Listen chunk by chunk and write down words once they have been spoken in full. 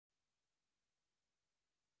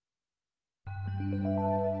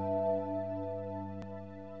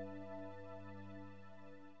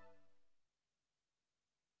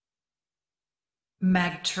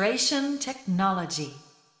Magtration Technology.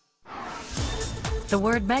 The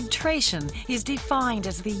word magtration is defined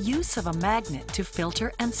as the use of a magnet to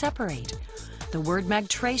filter and separate. The word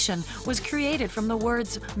magtration was created from the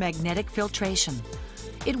words magnetic filtration.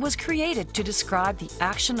 It was created to describe the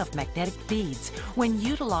action of magnetic beads when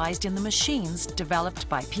utilized in the machines developed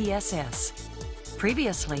by PSS.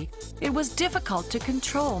 Previously, it was difficult to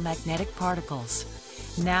control magnetic particles.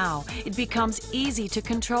 Now, it becomes easy to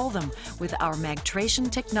control them with our Magtration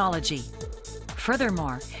technology.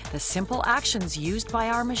 Furthermore, the simple actions used by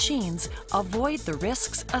our machines avoid the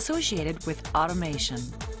risks associated with automation.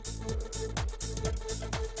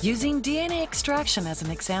 Using DNA extraction as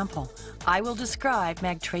an example, I will describe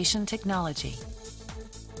Magtration technology.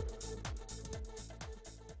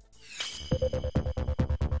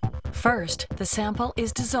 First, the sample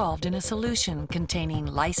is dissolved in a solution containing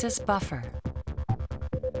lysis buffer.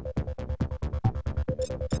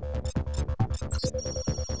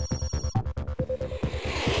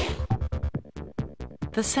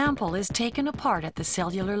 The sample is taken apart at the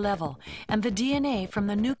cellular level, and the DNA from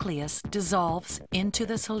the nucleus dissolves into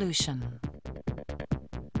the solution.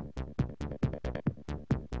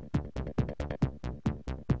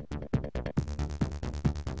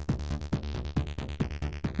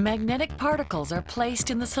 Magnetic particles are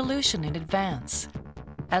placed in the solution in advance.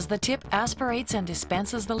 As the tip aspirates and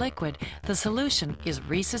dispenses the liquid, the solution is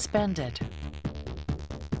resuspended.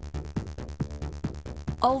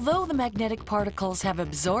 Although the magnetic particles have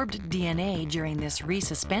absorbed DNA during this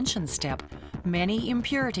resuspension step, many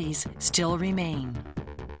impurities still remain.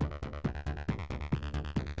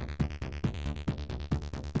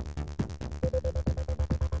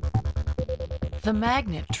 The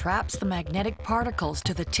magnet traps the magnetic particles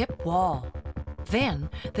to the tip wall. Then,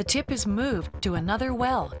 the tip is moved to another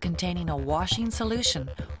well containing a washing solution,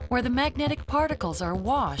 where the magnetic particles are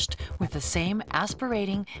washed with the same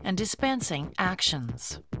aspirating and dispensing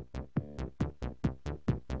actions.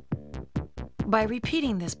 By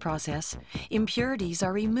repeating this process, impurities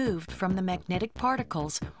are removed from the magnetic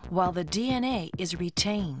particles while the DNA is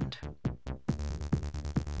retained.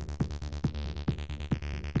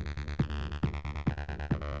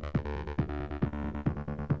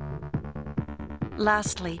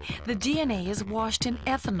 Lastly, the DNA is washed in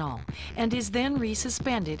ethanol and is then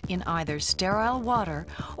resuspended in either sterile water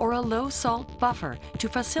or a low-salt buffer to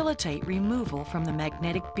facilitate removal from the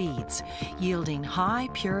magnetic beads, yielding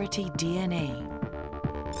high-purity DNA.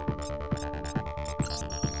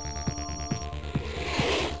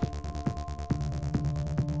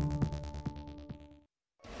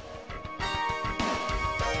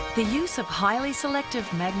 The use of highly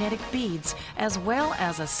selective magnetic beads, as well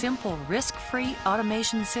as a simple risk-free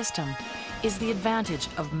automation system, is the advantage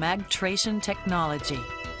of Magtration technology.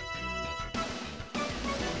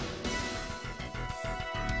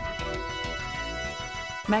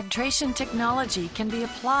 Magtration technology can be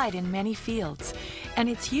applied in many fields, and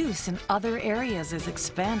its use in other areas is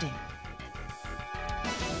expanding.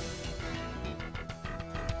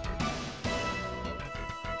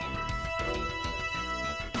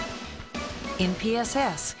 In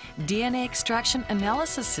PSS, DNA extraction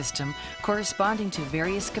analysis system corresponding to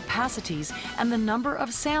various capacities and the number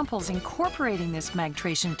of samples incorporating this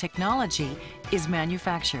Magtration technology is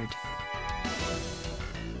manufactured.